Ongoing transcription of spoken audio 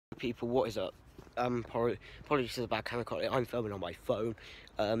people, what is up? Apologies for the bad camera quality. I'm filming on my phone.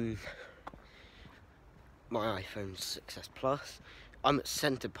 My iPhone 6S Plus. I'm at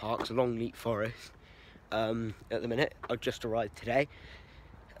Centre Parcs, Longleat Forest. At the minute, I've just arrived today.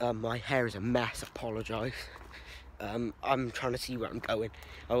 My hair is a mess. Apologise. I'm trying to see where I'm going.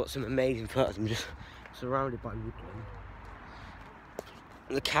 I've got some amazing photos. I'm just surrounded by woodland.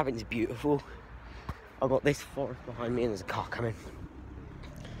 The cabin's beautiful. I've got this forest behind me and there's a car coming.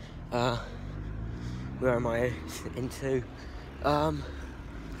 Where am I into? I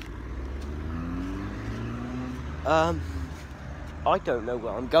don't know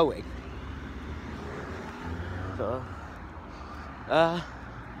where I'm going. So,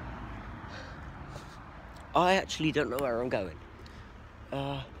 I actually don't know where I'm going.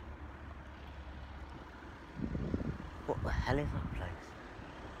 What the hell is that place?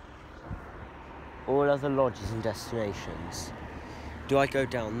 All other lodges and destinations. Do I go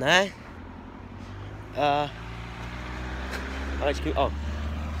down there? So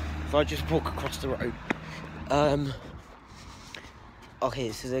I just walk across the road.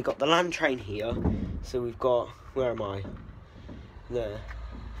 Okay, so they've got the land train here. So we've got, where am I? There.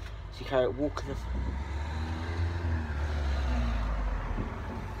 So you carry it walking.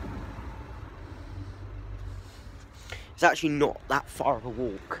 It's actually not that far of a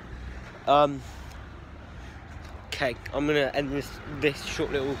walk. Okay, I'm gonna end this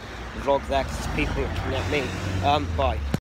short little vlog there because people are looking at me. Bye.